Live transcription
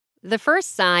The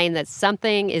first sign that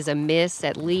something is amiss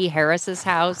at Leigh Harris's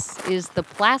house is the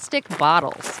plastic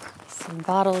bottles. Some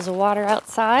bottles of water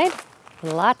outside.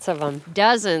 Lots of them.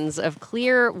 Dozens of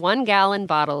clear 1-gallon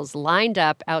bottles lined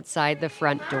up outside the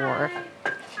front door.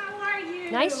 How are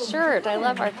you? Nice shirt. I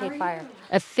love Arcade Fire.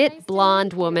 A fit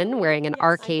blonde woman wearing an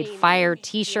Arcade Fire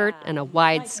t-shirt and a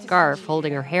wide scarf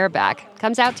holding her hair back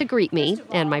comes out to greet me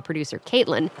and my producer,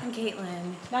 Caitlin. I'm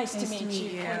Caitlin. Nice to meet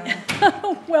you.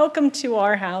 Welcome to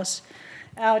our house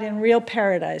out in real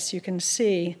paradise. You can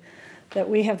see that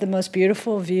we have the most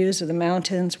beautiful views of the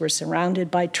mountains. We're surrounded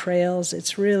by trails.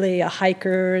 It's really a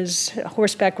hiker's,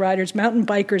 horseback riders, mountain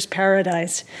bikers'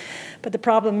 paradise. But the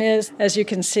problem is, as you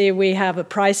can see, we have a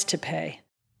price to pay.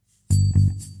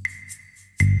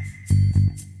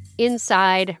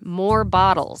 Inside, more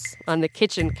bottles on the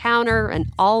kitchen counter and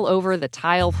all over the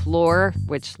tile floor,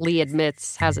 which Leigh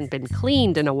admits hasn't been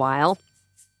cleaned in a while.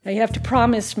 Now, you have to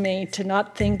promise me to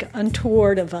not think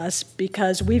untoward of us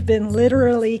because we've been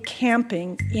literally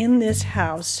camping in this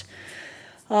house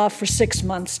for 6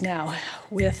 months now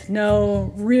with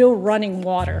no real running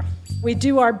water. We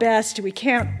do our best. We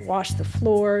can't wash the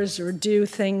floors or do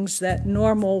things that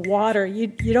normal water. You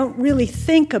don't really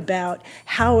think about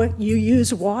how you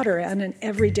use water on an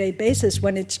everyday basis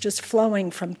when it's just flowing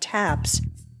from taps.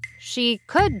 She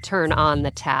could turn on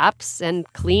the taps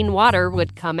and clean water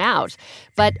would come out,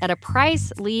 but at a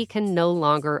price Leigh can no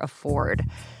longer afford.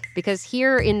 Because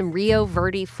here in Rio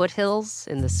Verde Foothills,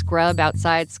 in the scrub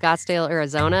outside Scottsdale,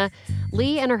 Arizona,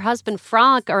 Leigh and her husband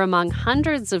Franck are among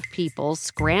hundreds of people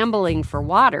scrambling for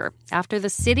water after the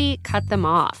city cut them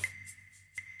off.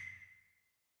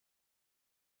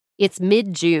 It's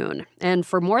mid-June, and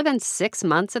for more than 6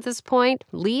 months at this point,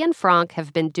 Leigh and Franck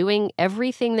have been doing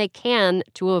everything they can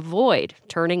to avoid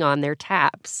turning on their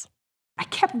taps. I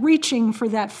kept reaching for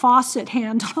that faucet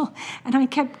handle, and I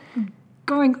kept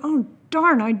going, oh,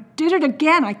 darn, I did it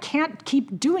again. I can't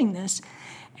keep doing this.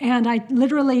 And I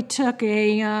literally took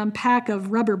a pack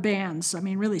of rubber bands,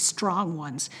 really strong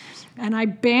ones, and I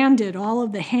banded all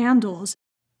of the handles.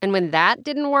 And when that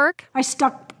didn't work, I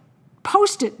stuck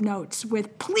Post-it notes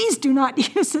with, please do not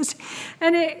use this.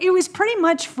 And it was pretty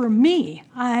much for me.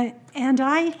 You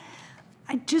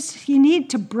need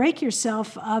to break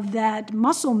yourself of that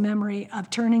muscle memory of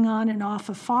turning on and off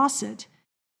a faucet.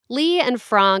 Leigh and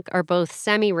Franck are both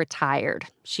semi-retired.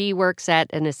 She works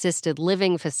at an assisted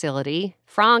living facility,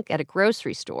 Franck at a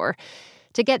grocery store.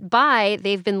 To get by,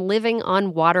 they've been living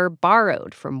on water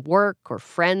borrowed from work or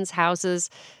friends' houses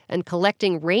and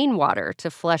collecting rainwater to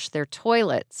flush their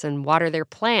toilets and water their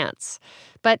plants.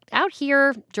 But out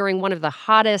here, during one of the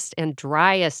hottest and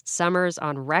driest summers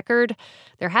on record,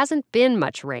 there hasn't been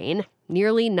much rain,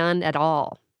 nearly none at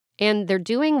all. And they're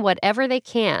doing whatever they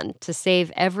can to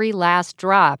save every last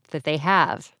drop that they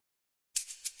have.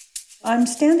 I'm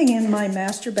standing in my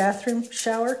master bathroom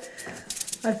shower.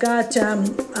 I've got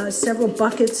several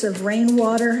buckets of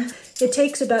rainwater. It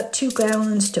takes about 2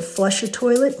 gallons to flush a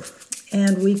toilet,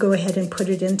 and we go ahead and put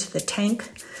it into the tank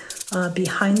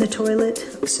behind the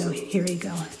toilet. So here you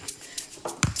go.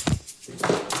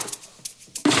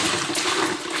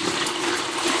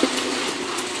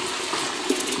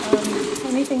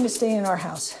 Anything to stay in our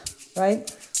house,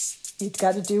 right? You've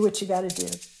got to do what you got to do.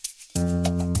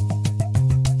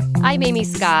 I'm Amy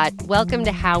Scott. Welcome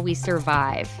to How We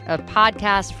Survive, a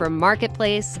podcast from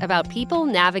Marketplace about people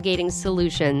navigating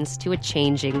solutions to a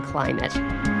changing climate.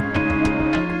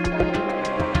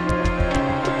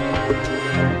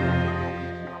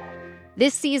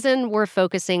 This season, we're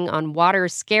focusing on water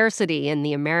scarcity in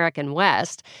the American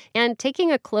West and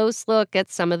taking a close look at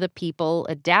some of the people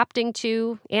adapting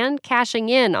to and cashing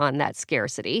in on that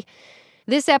scarcity.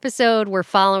 This episode, we're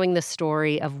following the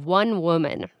story of one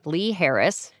woman, Leigh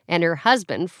Harris, and her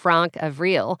husband, Franck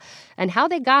Avril, and how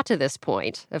they got to this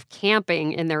point of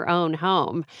camping in their own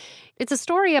home. It's a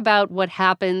story about what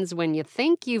happens when you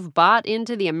think you've bought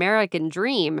into the American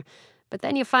dream, but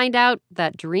then you find out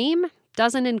that dream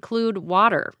doesn't include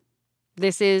water.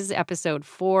 This is episode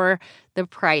 4, The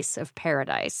Price of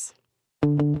Paradise.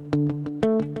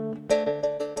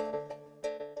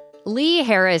 Leigh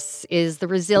Harris is the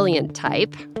resilient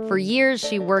type. For years,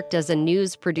 she worked as a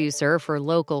news producer for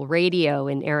local radio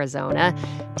in Arizona,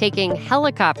 taking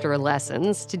helicopter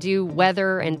lessons to do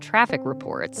weather and traffic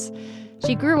reports.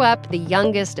 She grew up the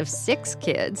youngest of 6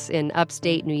 kids in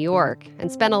upstate New York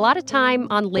and spent a lot of time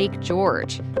on Lake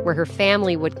George, where her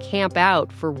family would camp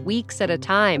out for weeks at a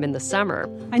time in the summer.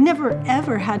 I never,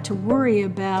 ever had to worry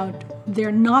about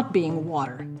there not being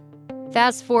water.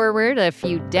 Fast forward a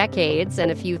few decades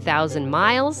and a few thousand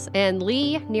miles, and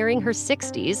Leigh, nearing her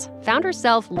 60s, found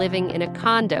herself living in a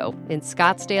condo in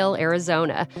Scottsdale,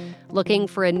 Arizona, looking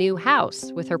for a new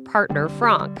house with her partner,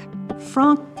 Franck.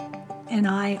 Franck and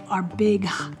I are big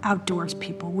outdoors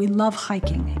people. We love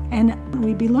hiking. And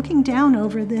we'd be looking down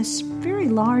over this very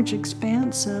large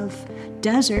expanse of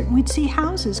desert, and we'd see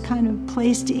houses kind of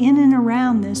placed in and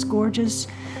around this gorgeous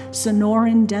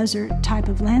Sonoran desert type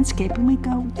of landscape. And we'd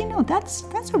go, that's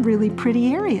a really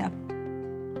pretty area.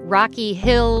 Rocky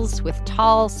hills with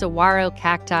tall saguaro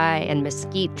cacti and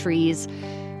mesquite trees.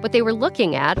 What they were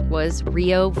looking at was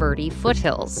Rio Verde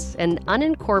Foothills, an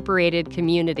unincorporated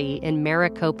community in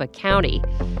Maricopa County.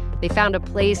 They found a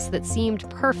place that seemed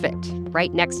perfect,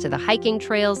 right next to the hiking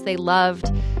trails they loved,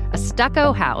 a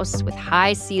stucco house with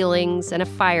high ceilings and a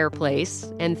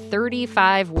fireplace and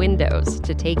 35 windows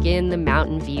to take in the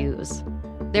mountain views.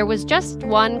 There was just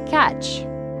one catch.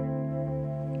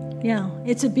 Yeah,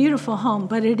 it's a beautiful home,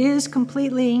 but it is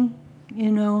completely,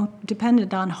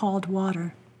 dependent on hauled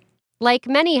water. Like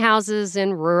many houses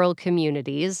in rural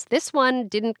communities, this one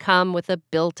didn't come with a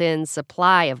built-in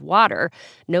supply of water,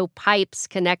 no pipes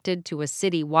connected to a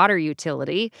city water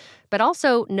utility, but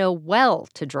also no well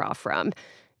to draw from.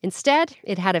 Instead,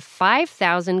 it had a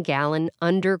 5,000-gallon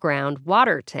underground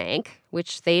water tank,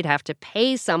 which they'd have to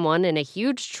pay someone in a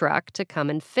huge truck to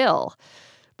come and fill.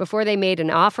 Before they made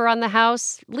an offer on the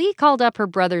house, Leigh called up her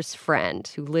brother's friend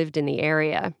who lived in the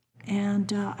area.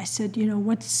 And I said,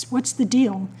 what's the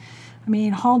deal? I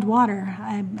mean, hauled water.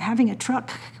 I'm having a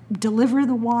truck deliver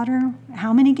the water.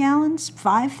 How many gallons?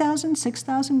 5,000,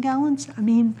 6,000 gallons? I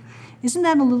mean, isn't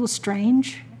that a little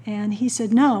strange? And he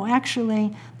said, no,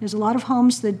 actually, there's a lot of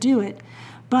homes that do it,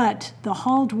 but the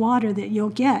hauled water that you'll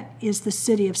get is the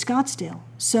city of Scottsdale.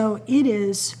 So it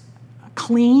is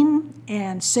clean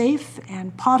and safe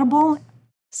and potable.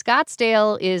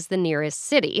 Scottsdale is the nearest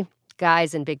city.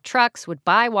 Guys in big trucks would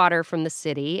buy water from the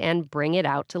city and bring it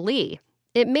out to Leigh.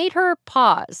 It made her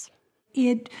pause.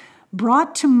 It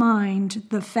brought to mind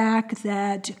the fact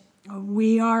that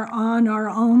we are on our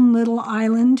own little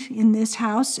island in this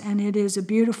house, and it is a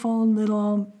beautiful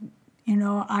little,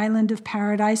 island of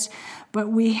paradise, but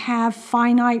we have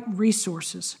finite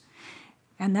resources,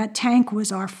 and that tank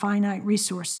was our finite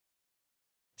resource.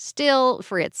 Still,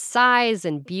 for its size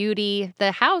and beauty,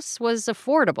 the house was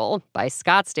affordable by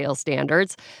Scottsdale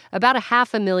standards, about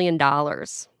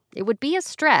 $500,000. It would be a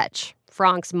stretch.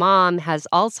 Franck's mom has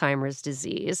Alzheimer's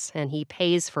disease, and he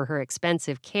pays for her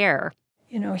expensive care.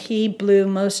 He blew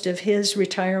most of his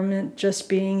retirement just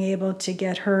being able to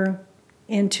get her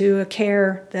into a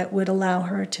care that would allow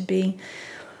her to be,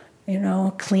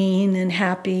 clean and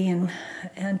happy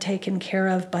and taken care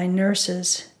of by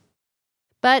nurses.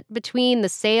 But between the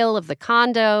sale of the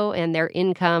condo and their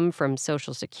income from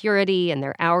Social Security and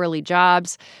their hourly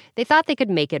jobs, they thought they could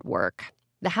make it work.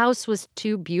 The house was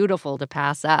too beautiful to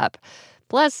pass up.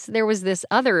 Plus, there was this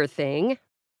other thing.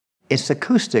 Its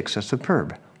acoustics are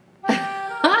superb.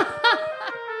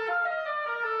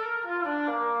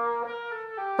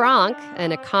 Franck,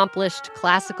 an accomplished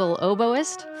classical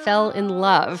oboist, fell in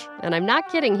love, and I'm not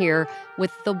kidding here,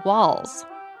 with the walls.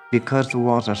 Because the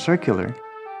walls are circular,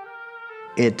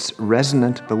 it's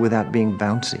resonant but without being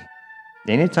bouncy.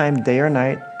 Anytime, day or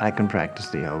night, I can practice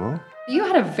the oboe. You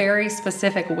had a very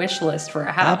specific wish list for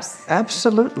a house.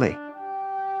 Absolutely.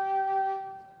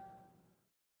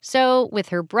 So, with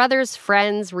her brother's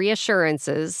friends'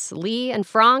 reassurances, Leigh and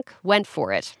Franck went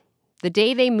for it. The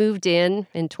day they moved in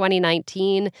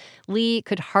 2019, Leigh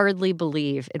could hardly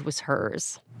believe it was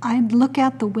hers. I'd look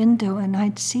out the window and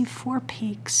I'd see Four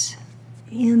Peaks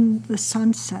in the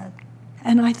sunset.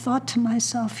 And I thought to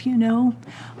myself,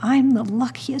 I'm the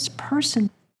luckiest person.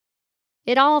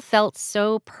 It all felt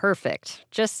so perfect.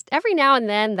 Just every now and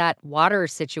then, that water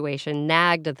situation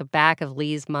nagged at the back of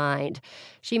Leigh's mind.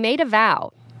 She made a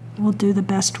vow. We'll do the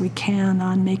best we can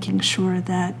on making sure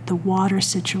that the water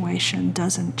situation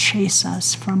doesn't chase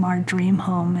us from our dream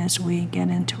home as we get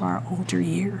into our older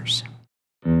years.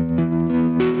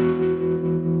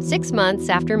 6 months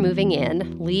after moving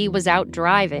in, Leigh was out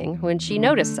driving when she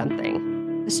noticed something.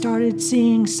 I started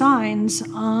seeing signs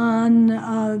on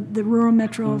the Rural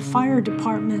Metro Fire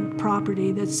Department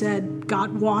property that said,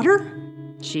 "Got water?"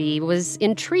 She was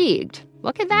intrigued.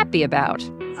 What could that be about?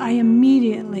 I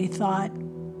immediately thought,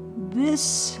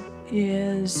 this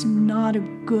is not a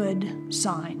good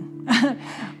sign.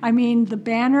 I mean, the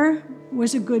banner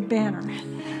was a good banner,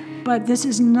 but this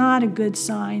is not a good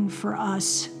sign for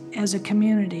us as a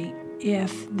community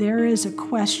if there is a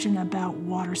question about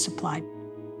water supply.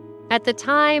 At the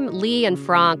time, Leigh and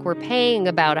Franck were paying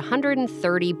about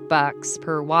 $130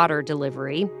 per water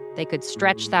delivery. They could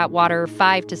stretch that water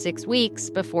 5 to 6 weeks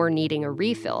before needing a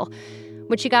refill.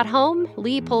 When she got home,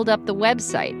 Leigh pulled up the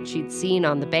website she'd seen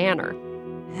on the banner.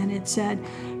 And it said,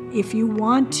 if you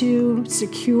want to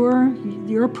secure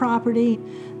your property,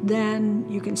 then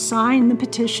you can sign the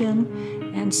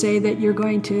petition and say that you're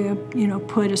going to,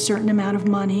 put a certain amount of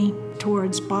money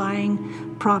towards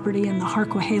buying property in the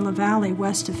Harquahala Valley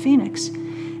west of Phoenix.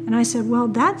 And I said, well,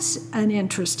 that's an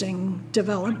interesting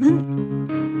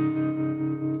development.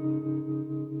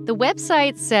 The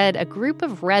website said a group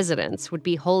of residents would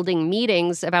be holding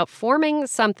meetings about forming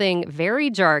something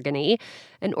very jargony,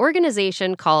 an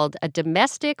organization called a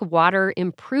Domestic Water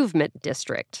Improvement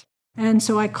District. And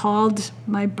so I called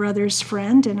my brother's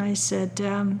friend and I said,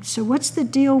 so what's the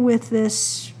deal with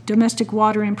this Domestic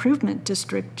Water Improvement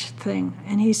District thing?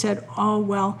 And he said, oh,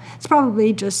 well, it's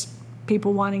probably just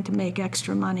people wanting to make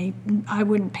extra money. I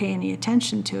wouldn't pay any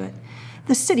attention to it.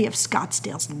 The city of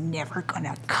Scottsdale's never going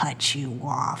to cut you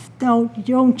off.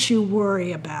 Don't you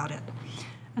worry about it.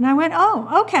 And I went,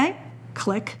 oh, okay,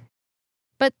 click.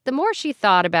 But the more she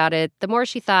thought about it, the more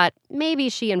she thought maybe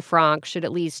she and Franck should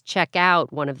at least check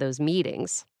out one of those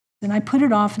meetings. And I put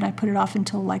it off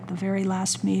until like the very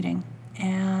last meeting.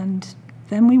 And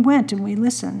then we went and we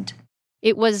listened.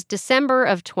 It was December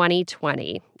of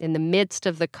 2020, in the midst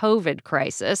of the COVID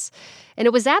crisis, and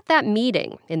it was at that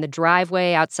meeting in the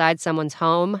driveway outside someone's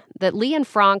home that Leigh and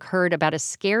Franck heard about a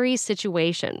scary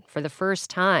situation for the first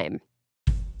time.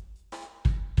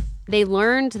 They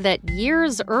learned that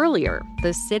years earlier,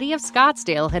 the city of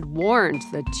Scottsdale had warned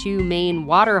the two main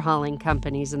water hauling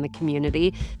companies in the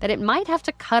community that it might have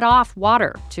to cut off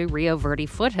water to Rio Verde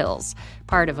Foothills,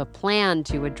 part of a plan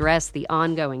to address the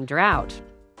ongoing drought.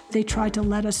 They tried to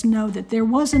let us know that there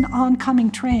was an oncoming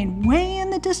train way in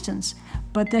the distance,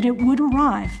 but that it would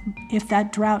arrive if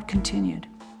that drought continued.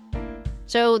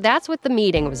 So that's what the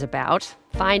meeting was about,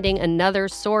 finding another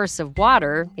source of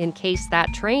water in case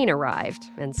that train arrived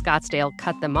and Scottsdale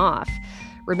cut them off.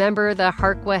 Remember the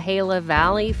Harquahala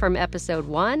Valley from episode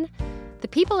 1? The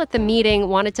people at the meeting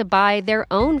wanted to buy their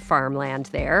own farmland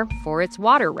there for its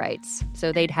water rights,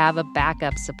 so they'd have a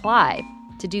backup supply.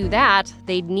 To do that,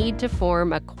 they'd need to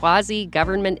form a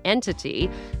quasi-government entity,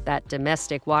 that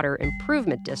Domestic Water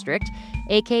Improvement District,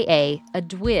 aka a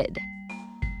DWID.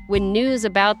 When news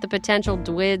about the potential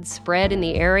DWID spread in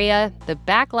the area, the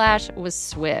backlash was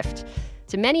swift.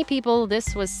 To many people,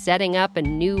 this was setting up a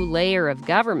new layer of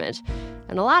government,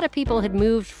 and a lot of people had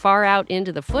moved far out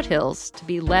into the foothills to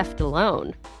be left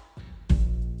alone.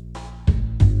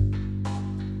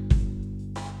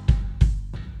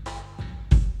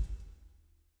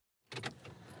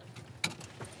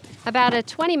 About a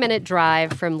 20-minute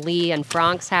drive from Leigh and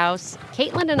Franck's house,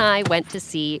 Caitlin and I went to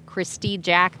see Christy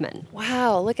Jackman.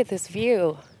 Wow, look at this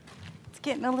view. It's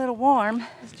getting a little warm.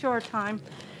 It's chore time.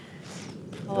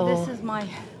 So this is my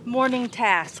morning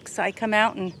tasks. I come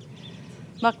out and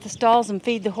muck the stalls and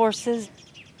feed the horses.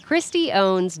 Christy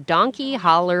owns Donkey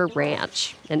Holler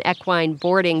Ranch, an equine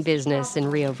boarding business in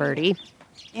Rio Verde.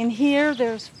 In here,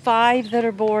 there's 5 that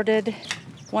are boarded,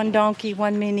 1 donkey,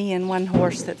 1 mini, and 1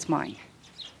 horse that's mine.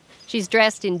 She's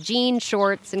dressed in jean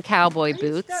shorts and cowboy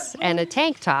boots and a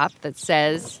tank top that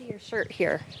says, see your shirt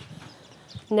here,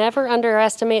 never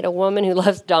underestimate a woman who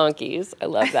loves donkeys. I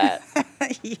love that.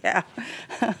 Yeah,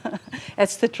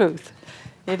 that's the truth.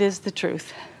 It is the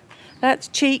truth. That's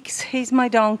Cheeks. He's my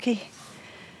donkey.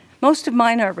 Most of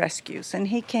mine are rescues, and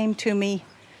he came to me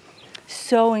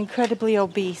so incredibly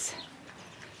obese.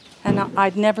 And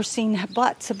I'd never seen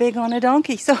butts so big on a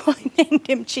donkey, so I named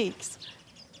him Cheeks.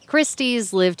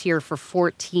 Christy's lived here for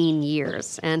 14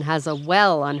 years and has a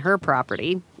well on her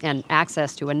property and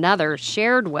access to another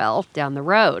shared well down the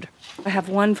road. I have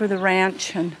 1 for the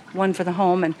ranch and 1 for the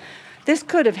home, and this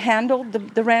could have handled,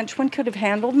 the ranch one could have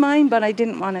handled mine, but I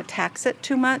didn't want to tax it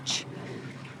too much,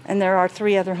 and there are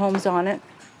 3 other homes on it.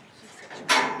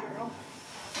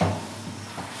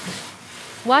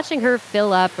 Watching her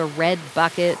fill up a red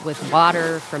bucket with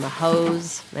water from a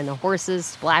hose and the horses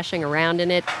splashing around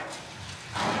in it,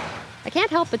 I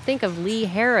can't help but think of Leigh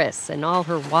Harris and all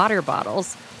her water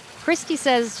bottles. Christy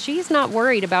says she's not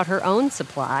worried about her own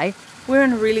supply. We're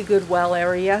in a really good well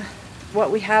area.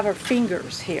 What we have are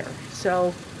fingers here.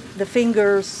 So the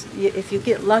fingers, if you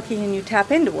get lucky and you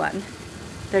tap into one,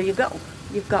 there you go.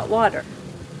 You've got water.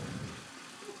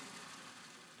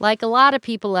 Like a lot of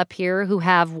people up here who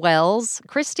have wells,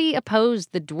 Christy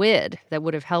opposed the DWID that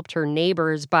would have helped her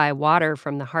neighbors buy water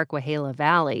from the Harquahala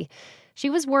Valley. She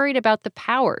was worried about the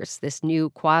powers this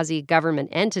new quasi-government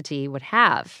entity would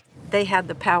have. They had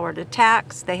the power to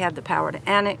tax, they had the power to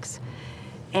annex,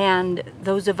 and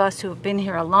those of us who have been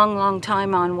here a long, long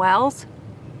time on wells,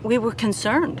 we were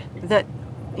concerned that,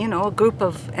 a group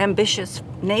of ambitious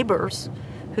neighbors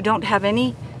who don't have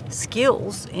any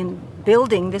skills in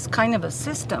building this kind of a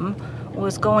system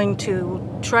was going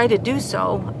to try to do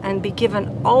so and be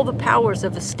given all the powers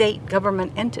of a state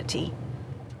government entity.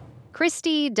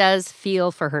 Christy does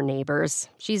feel for her neighbors.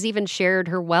 She's even shared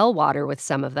her well water with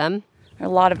some of them. A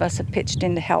lot of us have pitched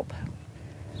in to help.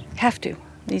 Have to.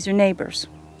 These are neighbors.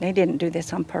 They didn't do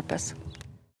this on purpose.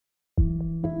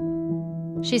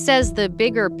 She says the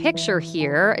bigger picture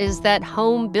here is that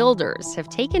home builders have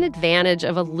taken advantage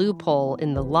of a loophole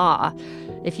in the law.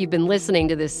 If you've been listening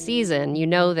to this season, you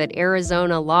know that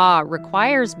Arizona law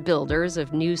requires builders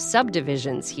of new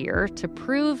subdivisions here to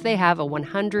prove they have a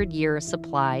 100-year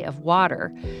supply of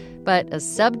water. But a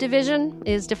subdivision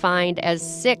is defined as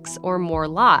 6 or more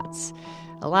lots.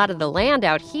 A lot of the land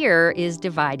out here is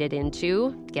divided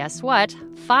into, guess what,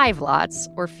 5 lots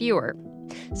or fewer.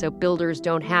 So builders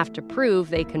don't have to prove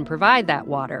they can provide that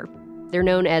water. They're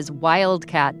known as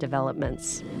wildcat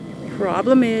developments.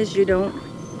 Problem is you don't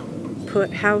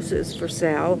put houses for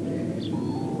sale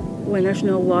when there's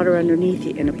no water underneath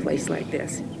you in a place like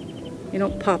this. You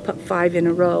don't pop up 5 in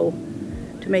a row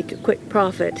to make a quick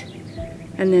profit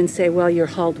and then say, well, you're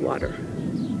hauled water.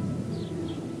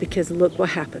 Because look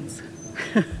what happens.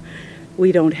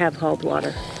 We don't have hauled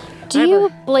water. Do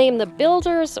you blame the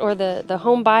builders or the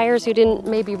home buyers who didn't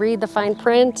maybe read the fine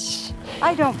print?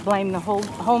 I don't blame the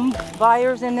home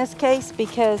buyers in this case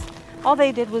because all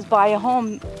they did was buy a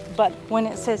home. But when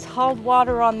it says hauled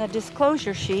water on the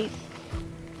disclosure sheet,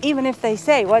 even if they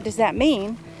say, what does that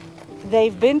mean?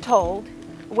 They've been told,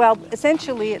 well,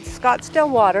 essentially it's Scottsdale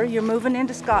water. You're moving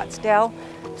into Scottsdale,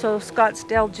 so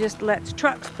Scottsdale just lets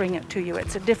trucks bring it to you.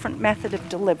 It's a different method of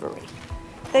delivery.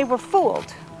 They were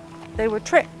fooled. They were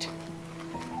tricked.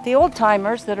 The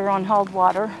old-timers that are on hauled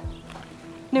water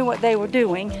knew what they were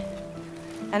doing.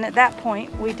 And at that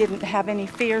point, we didn't have any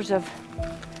fears of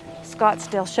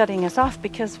Scottsdale shutting us off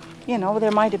because,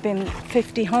 there might have been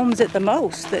 50 homes at the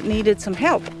most that needed some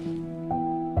help.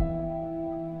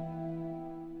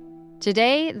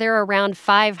 Today, there are around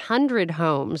 500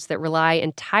 homes that rely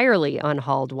entirely on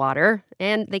hauled water,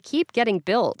 and they keep getting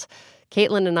built.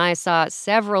 Caitlin and I saw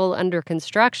several under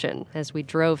construction as we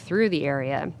drove through the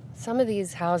area. Some of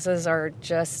these houses are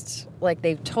just like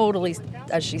they've totally,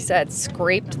 as she said,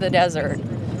 scraped the desert,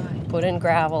 put in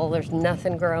gravel. There's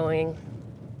nothing growing.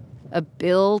 A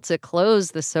bill to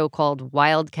close the so-called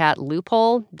wildcat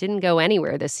loophole didn't go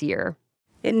anywhere this year.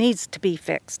 It needs to be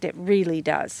fixed. It really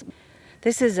does.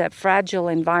 This is a fragile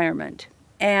environment.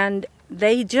 And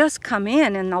they just come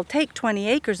in and they'll take 20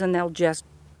 acres and they'll just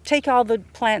take all the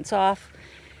plants off.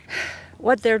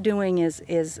 What they're doing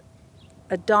is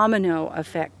a domino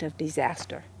effect of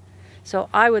disaster. So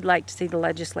I would like to see the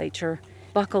legislature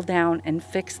buckle down and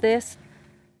fix this.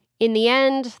 In the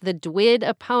end, the DWID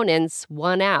opponents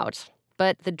won out,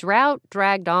 but the drought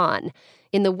dragged on.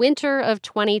 In the winter of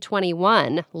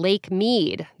 2021, Lake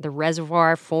Mead, the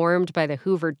reservoir formed by the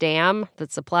Hoover Dam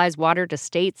that supplies water to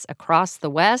states across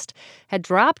the West, had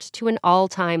dropped to an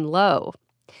all-time low.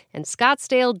 And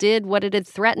Scottsdale did what it had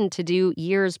threatened to do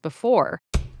years before.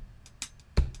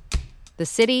 The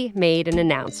city made an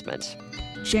announcement.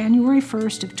 January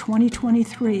 1st of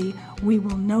 2023, we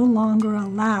will no longer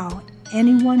allow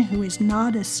anyone who is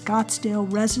not a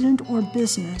Scottsdale resident or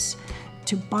business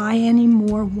to buy any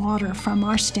more water from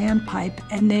our standpipe,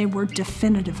 and they were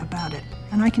definitive about it.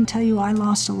 And I can tell you I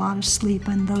lost a lot of sleep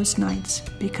on those nights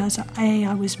because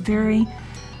I was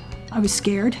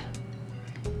scared,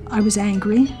 I was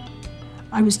angry,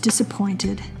 I was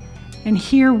disappointed. And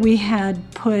here we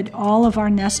had put all of our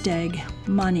nest egg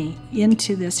money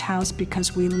into this house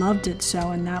because we loved it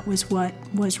so, and that was what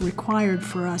was required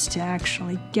for us to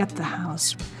actually get the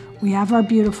house. We have our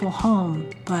beautiful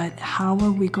home, but how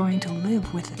are we going to live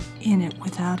in it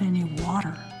without any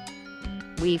water?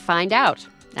 We find out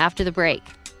after the break.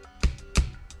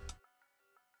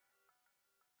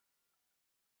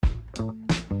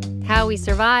 How We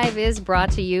Survive is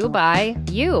brought to you by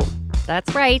you.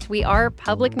 That's right, we are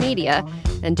public media,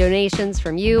 and donations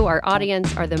from you, our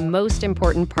audience, are the most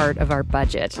important part of our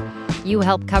budget. You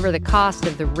help cover the cost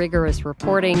of the rigorous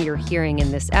reporting you're hearing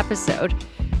in this episode.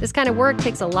 This kind of work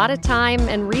takes a lot of time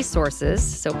and resources,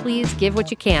 so please give what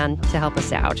you can to help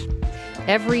us out.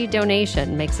 Every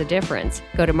donation makes a difference.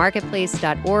 Go to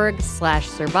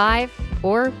marketplace.org/survive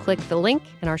or click the link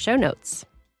in our show notes.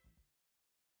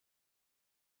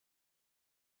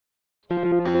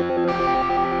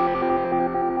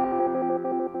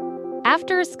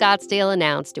 After Scottsdale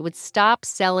announced it would stop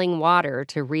selling water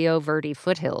to Rio Verde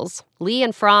Foothills, Leigh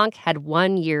and Franck had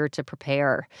 1 year to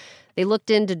prepare. They looked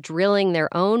into drilling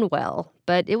their own well,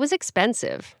 but it was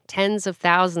expensive, tens of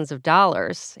thousands of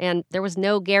dollars, and there was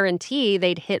no guarantee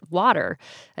they'd hit water.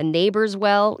 A neighbor's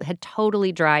well had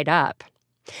totally dried up.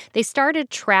 They started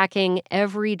tracking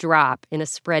every drop in a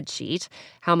spreadsheet,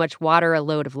 how much water a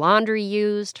load of laundry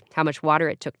used, how much water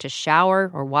it took to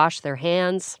shower or wash their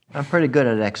hands. I'm pretty good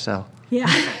at Excel. Yeah,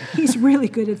 he's really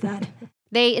good at that.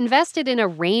 They invested in a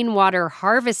rainwater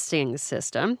harvesting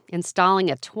system, installing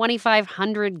a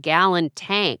 2,500-gallon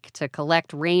tank to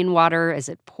collect rainwater as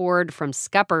it poured from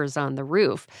scuppers on the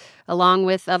roof, along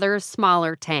with other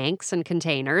smaller tanks and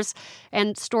containers,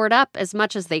 and stored up as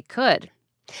much as they could.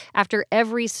 After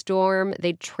every storm,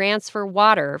 they'd transfer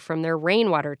water from their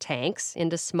rainwater tanks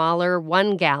into smaller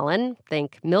 1-gallon,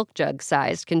 think milk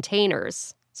jug-sized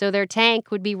containers. So their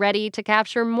tank would be ready to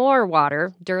capture more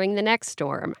water during the next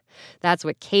storm. That's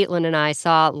what Caitlin and I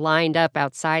saw lined up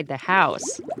outside the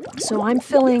house. So I'm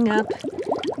filling up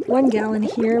 1 gallon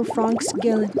here, Franck's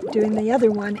doing the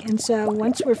other one. And so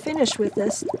once we're finished with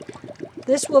this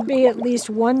will be at least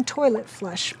 1 toilet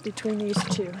flush between these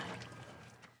two.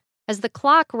 As the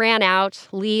clock ran out,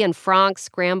 Leigh and Franck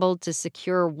scrambled to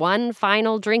secure one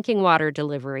final drinking water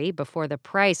delivery before the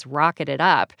price rocketed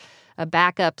up, a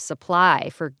backup supply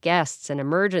for guests and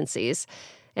emergencies.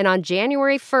 And on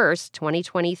January 1st,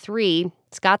 2023,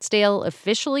 Scottsdale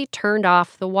officially turned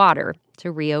off the water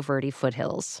to Rio Verde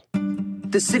Foothills.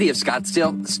 The city of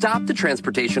Scottsdale stopped the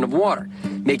transportation of water,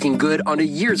 making good on a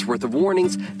year's worth of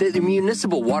warnings that the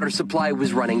municipal water supply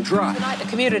was running dry. Tonight, the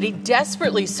community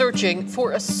desperately searching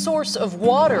for a source of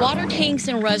water. Water tanks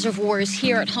and reservoirs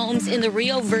here at homes in the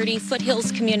Rio Verde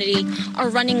Foothills community are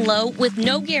running low with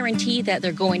no guarantee that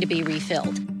they're going to be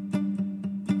refilled.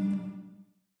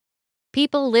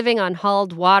 People living on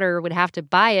hauled water would have to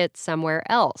buy it somewhere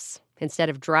else. Instead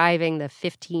of driving the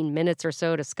 15 minutes or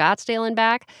so to Scottsdale and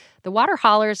back, the water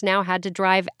haulers now had to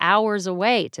drive hours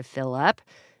away to fill up.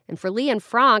 And for Leigh and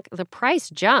Franck, the price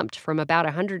jumped from about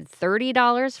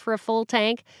 $130 for a full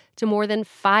tank to more than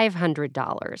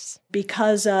 $500.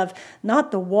 Because of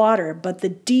not the water, but the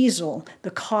diesel,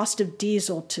 the cost of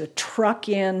diesel to truck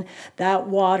in that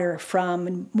water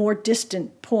from more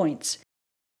distant points.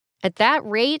 At that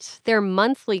rate, their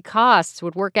monthly costs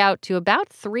would work out to about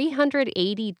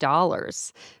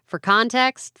 $380. For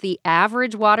context, the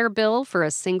average water bill for a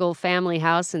single-family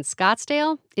house in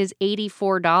Scottsdale is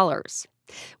 $84.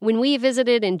 When we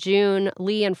visited in June,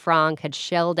 Leigh and Franck had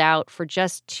shelled out for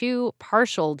just 2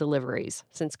 partial deliveries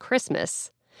since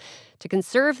Christmas. To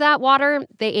conserve that water,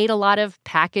 they ate a lot of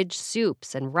packaged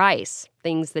soups and rice,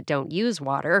 things that don't use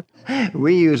water.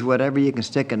 We use whatever you can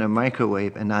stick in a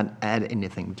microwave and not add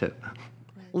anything to.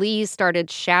 Leigh started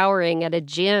showering at a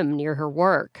gym near her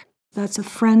work. That's a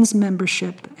friend's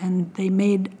membership, and they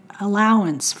made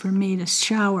allowance for me to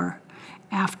shower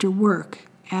after work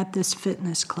at this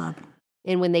fitness club.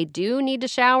 And when they do need to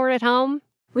shower at home,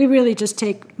 we really just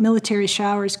take military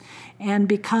showers. And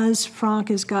because Franck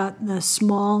has got the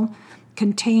small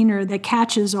container that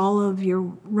catches all of your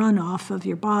runoff of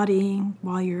your body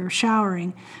while you're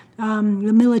showering, the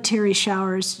military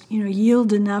showers,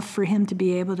 yield enough for him to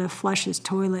be able to flush his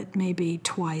toilet maybe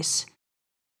twice.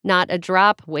 Not a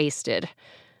drop wasted.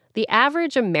 The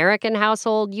average American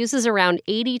household uses around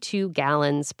 82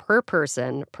 gallons per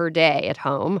person per day at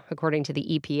home, according to the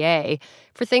EPA,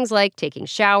 for things like taking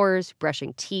showers,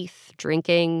 brushing teeth,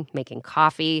 drinking, making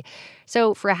coffee.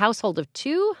 So for a household of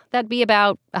 2, that'd be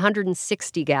about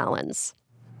 160 gallons.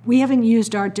 We haven't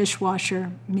used our dishwasher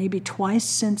maybe twice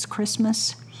since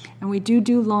Christmas, and we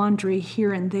do laundry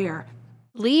here and there.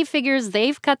 Leigh figures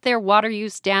they've cut their water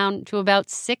use down to about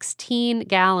 16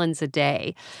 gallons a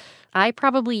day. I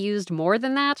probably used more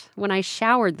than that when I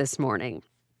showered this morning.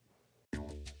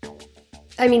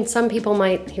 I mean, some people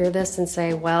might hear this and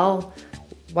say, well,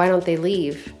 why don't they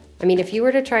leave? I mean, if you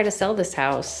were to try to sell this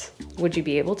house, would you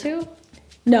be able to?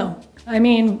 No. I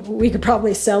mean, we could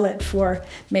probably sell it for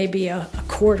maybe a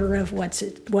quarter of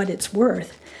what it's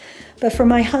worth. But for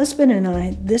my husband and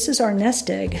I, this is our nest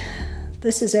egg.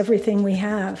 This is everything we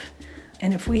have.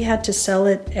 And if we had to sell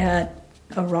it at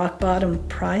a rock bottom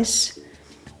price,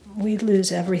 we'd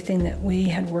lose everything that we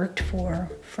had worked for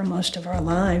most of our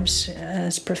lives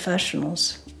as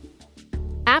professionals.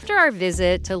 After our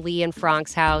visit to Leigh and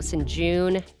Franck's house in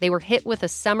June, they were hit with a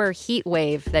summer heat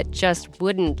wave that just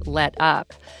wouldn't let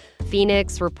up.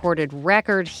 Phoenix reported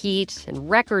record heat and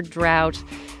record drought.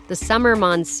 The summer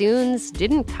monsoons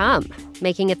didn't come,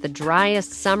 making it the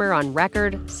driest summer on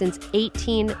record since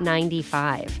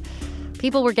 1895.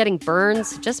 People were getting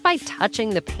burns just by touching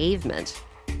the pavement.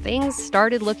 Things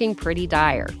started looking pretty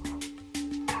dire.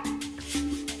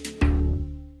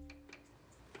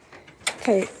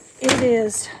 Okay, it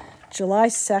is July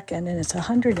 2nd, and it's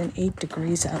 108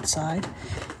 degrees outside,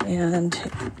 and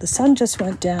the sun just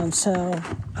went down, so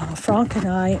Franck and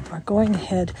I are going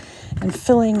ahead and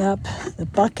filling up the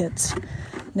buckets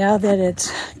now that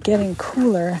it's getting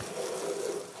cooler.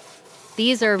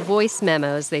 These are voice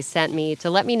memos they sent me to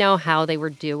let me know how they were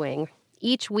doing.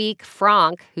 Each week,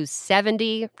 Franck, who's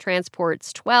 70,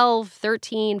 transports 12,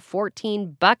 13,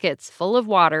 14 buckets full of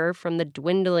water from the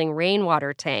dwindling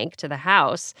rainwater tank to the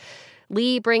house.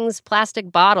 Leigh brings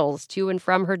plastic bottles to and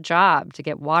from her job to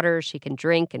get water she can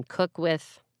drink and cook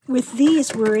with. With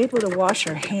these, we're able to wash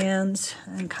our hands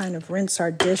and kind of rinse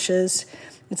our dishes.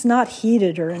 It's not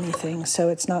heated or anything, so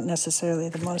it's not necessarily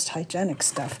the most hygienic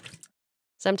stuff.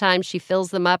 Sometimes she fills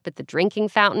them up at the drinking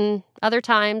fountain, other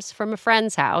times from a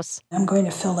friend's house. I'm going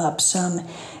to fill up some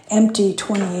empty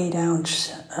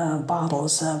 28-ounce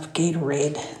bottles of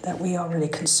Gatorade that we already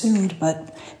consumed,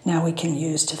 but now we can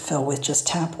use to fill with just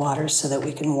tap water so that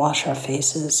we can wash our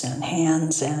faces and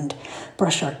hands and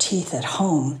brush our teeth at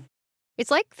home.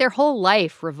 It's like their whole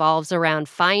life revolves around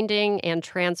finding and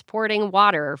transporting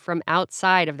water from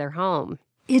outside of their home.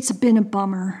 It's been a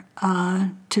bummer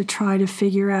to try to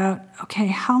figure out, okay,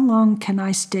 how long can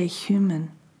I stay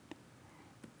human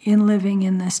in living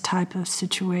in this type of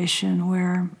situation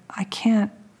where I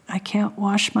can't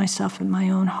wash myself in my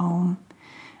own home.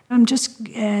 I'm just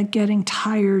getting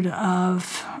tired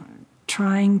of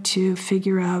trying to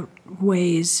figure out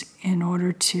ways in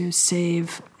order to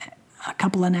save a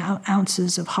couple of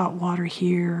ounces of hot water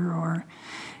here or,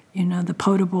 the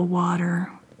potable water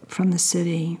from the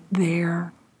city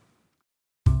there.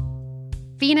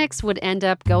 Phoenix would end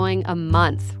up going a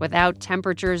month without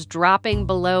temperatures dropping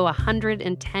below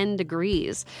 110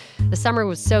 degrees. The summer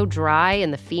was so dry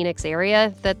in the Phoenix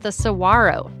area that the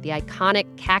saguaro, the iconic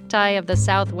cacti of the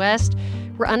Southwest,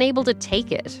 were unable to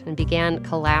take it and began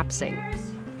collapsing.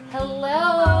 Hello.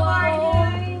 How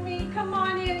are you, Amy? Come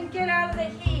on in and get out of the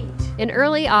heat. In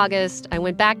early August, I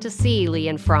went back to see Leigh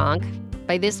and Franck.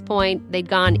 By this point, they'd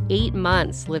gone 8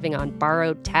 months living on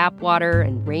borrowed tap water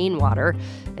and rainwater,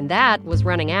 and that was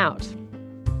running out.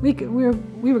 We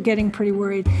were getting pretty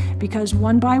worried because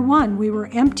one by one, we were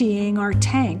emptying our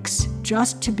tanks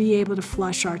just to be able to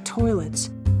flush our toilets.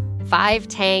 5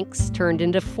 tanks turned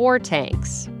into 4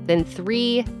 tanks, then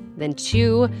 3, then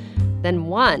 2, then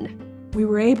 1. We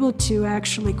were able to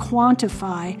actually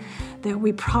quantify that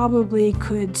we probably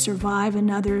could survive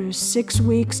another 6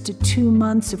 weeks to 2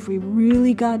 months if we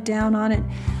really got down on it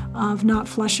of not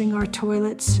flushing our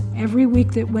toilets. Every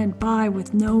week that went by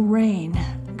with no rain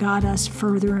got us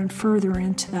further and further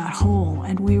into that hole,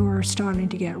 and we were starting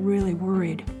to get really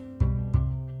worried.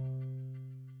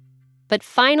 But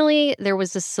finally, there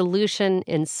was a solution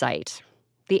in sight.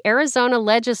 The Arizona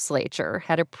legislature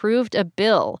had approved a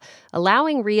bill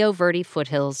allowing Rio Verde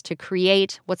Foothills to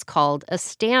create what's called a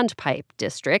standpipe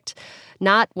district,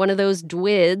 not one of those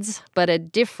DWIDs, but a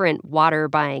different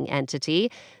water-buying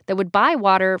entity that would buy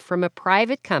water from a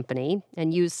private company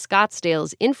and use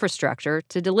Scottsdale's infrastructure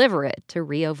to deliver it to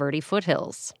Rio Verde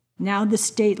Foothills. Now the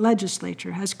state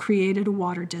legislature has created a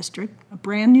water district, a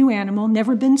brand new animal,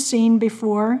 never been seen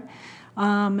before.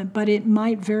 But it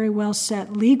might very well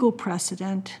set legal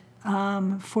precedent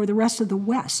for the rest of the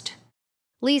West.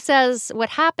 Leigh says what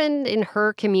happened in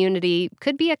her community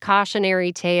could be a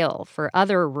cautionary tale for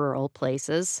other rural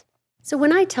places. So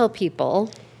when I tell people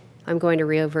I'm going to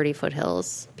Rio Verde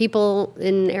Foothills, people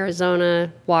in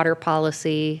Arizona, water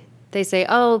policy, they say,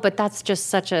 oh, but that's just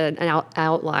such an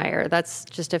outlier. That's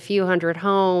just a few hundred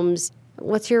homes.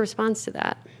 What's your response to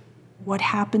that? What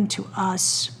happened to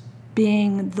us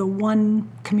being the one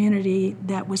community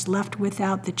that was left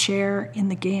without the chair in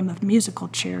the game of musical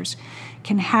chairs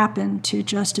can happen to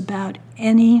just about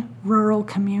any rural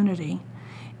community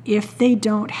if they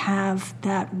don't have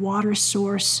that water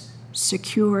source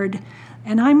secured.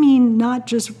 And I mean not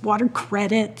just water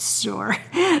credits or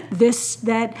this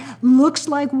that looks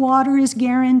like water is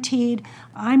guaranteed.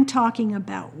 I'm talking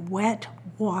about wet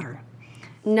water.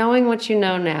 Knowing what you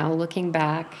know now, looking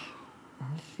back,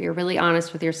 if you're really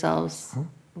honest with yourselves,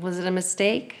 was it a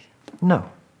mistake? No.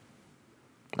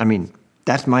 I mean,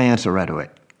 that's my answer right away.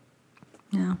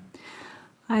 Yeah.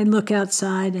 I look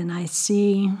outside and I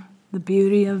see the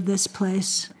beauty of this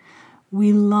place.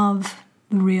 We love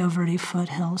the Rio Verde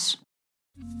Foothills.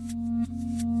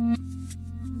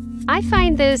 I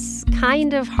find this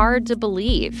kind of hard to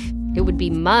believe. It would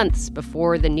be months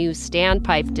before the new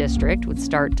standpipe district would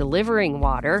start delivering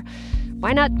water.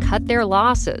 why not cut their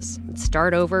losses and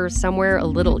start over somewhere a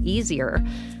little easier?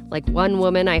 Like one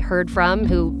woman I heard from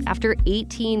who, after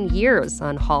 18 years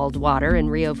on hauled water in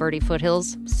Rio Verde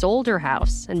Foothills, sold her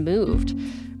house and moved.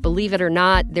 Believe it or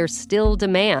not, there's still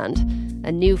demand.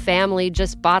 A new family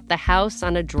just bought the house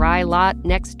on a dry lot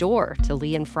next door to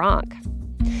Leigh and Franck.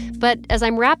 But as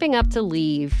I'm wrapping up to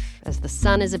leave, as the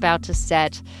sun is about to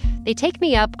set, they take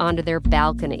me up onto their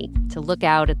balcony to look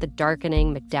out at the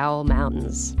darkening McDowell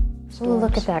Mountains. Oh,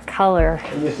 look at that color.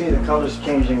 And you see the colors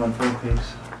changing on full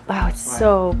piece. Wow, it's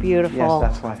so beautiful. Yes,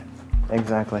 that's why.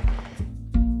 Exactly.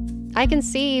 I can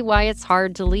see why it's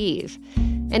hard to leave.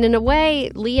 And in a way,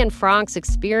 Leigh and Franck's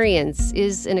experience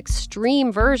is an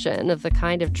extreme version of the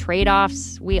kind of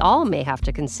trade-offs we all may have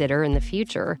to consider in the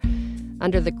future.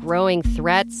 Under the growing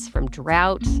threats from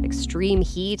drought, extreme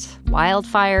heat,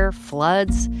 wildfire,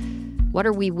 floods, what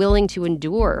are we willing to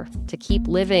endure to keep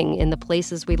living in the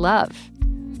places we love?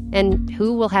 And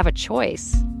who will have a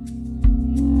choice?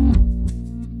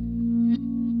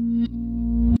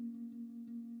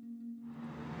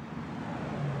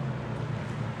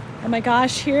 Oh my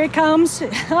gosh, here it comes.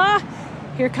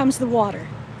 Here comes the water.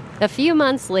 A few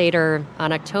months later,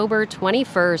 on October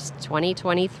 21st,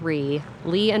 2023,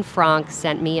 Leigh and Franck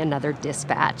sent me another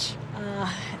dispatch.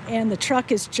 And the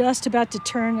truck is just about to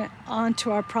turn onto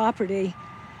our property,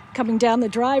 coming down the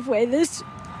driveway. This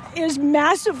is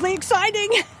massively exciting.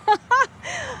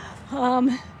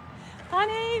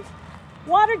 Honey,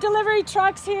 water delivery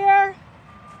truck's here.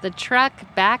 The truck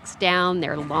backs down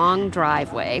their long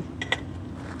driveway.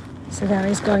 So now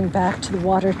he's going back to the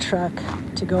water truck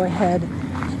to go ahead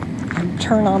and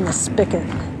turn on the spigot.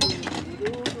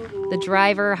 The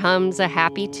driver hums a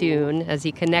happy tune as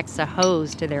he connects a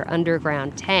hose to their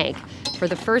underground tank for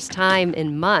the first time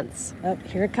in months. Oh,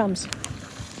 here it comes.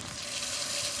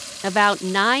 About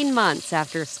 9 months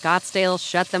after Scottsdale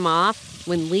shut them off,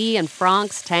 when Leigh and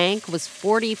Franck's tank was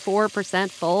 44%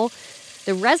 full,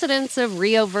 the residents of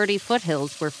Rio Verde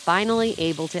Foothills were finally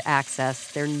able to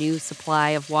access their new supply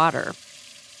of water.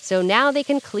 So now they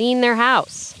can clean their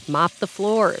house, mop the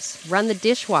floors, run the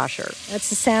dishwasher. That's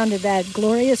the sound of that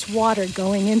glorious water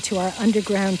going into our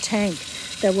underground tank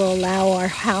that will allow our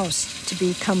house to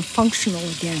become functional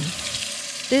again.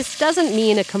 This doesn't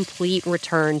mean a complete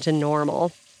return to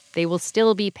normal. They will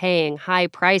still be paying high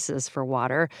prices for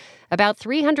water, about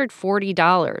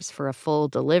 $340 for a full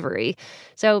delivery.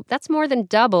 So that's more than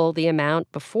double the amount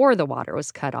before the water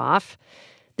was cut off.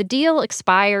 The deal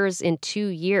expires in 2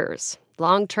 years.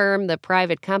 Long-term, the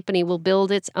private company will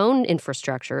build its own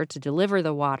infrastructure to deliver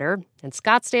the water, and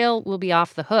Scottsdale will be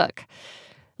off the hook.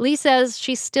 Leigh says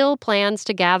she still plans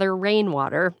to gather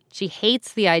rainwater. She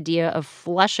hates the idea of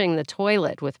flushing the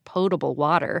toilet with potable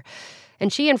water.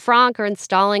 And she and Franck are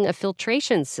installing a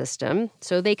filtration system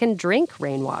so they can drink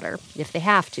rainwater if they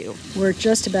have to. We're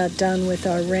just about done with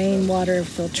our rainwater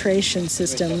filtration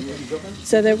system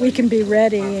so that we can be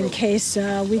ready in case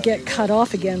we get cut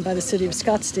off again by the city of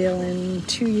Scottsdale in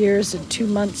 2 years and 2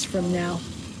 months from now.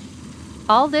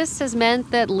 All this has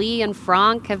meant that Leigh and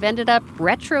Franck have ended up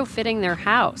retrofitting their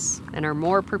house and are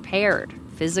more prepared,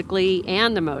 physically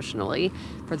and emotionally,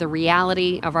 for the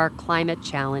reality of our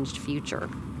climate-challenged future.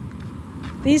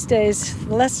 These days,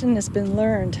 the lesson has been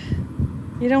learned.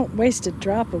 You don't waste a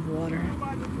drop of water.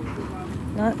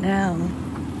 Not now.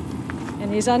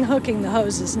 And he's unhooking the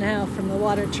hoses now from the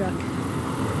water truck.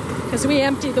 Because we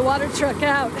emptied the water truck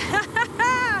out.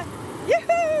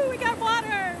 Yoo-hoo! We got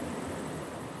water!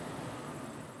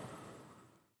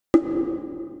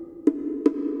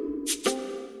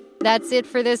 That's it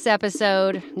for this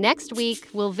episode. Next week,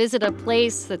 we'll visit a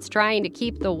place that's trying to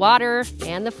keep the water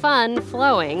and the fun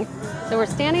flowing. So we're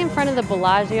standing in front of the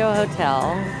Bellagio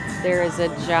Hotel. There is a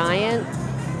giant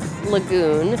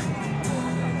lagoon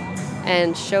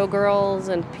and showgirls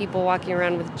and people walking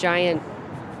around with giant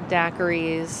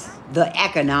daiquiris. The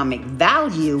economic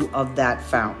value of that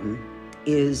fountain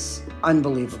is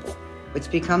unbelievable. It's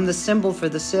become the symbol for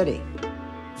the city.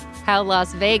 How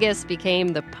Las Vegas became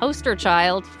the poster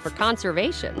child for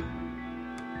conservation.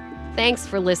 Thanks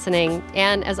for listening.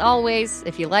 And as always,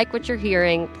 if you like what you're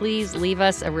hearing, please leave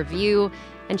us a review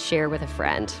and share with a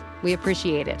friend. We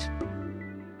appreciate it.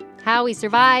 How We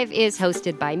Survive is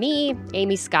hosted by me,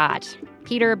 Amy Scott.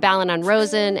 Peter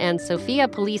Balanon-Rosen and Sophia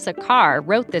Polisa Carr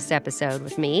wrote this episode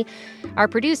with me. Our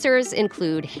producers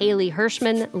include Haley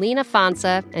Hirschman, Lena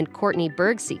Fonsa, and Courtney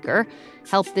Bergseeker.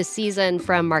 Help this season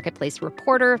from Marketplace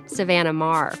reporter Savannah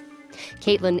Marr.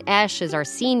 Caitlin Esch is our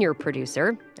senior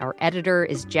producer. Our editor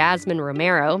is Jasmine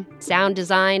Romero. Sound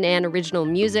design and original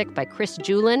music by Chris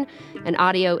Julin, and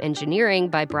audio engineering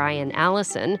by Brian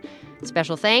Allison.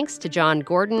 Special thanks to John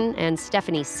Gordon and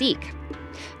Stephanie Seek.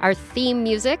 Our theme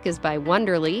music is by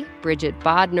Wonderly. Bridget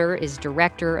Bodner is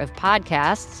director of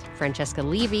podcasts. Francesca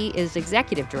Levy is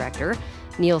executive director.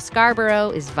 Neil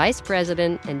Scarborough is vice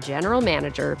president and general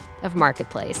manager of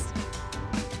Marketplace.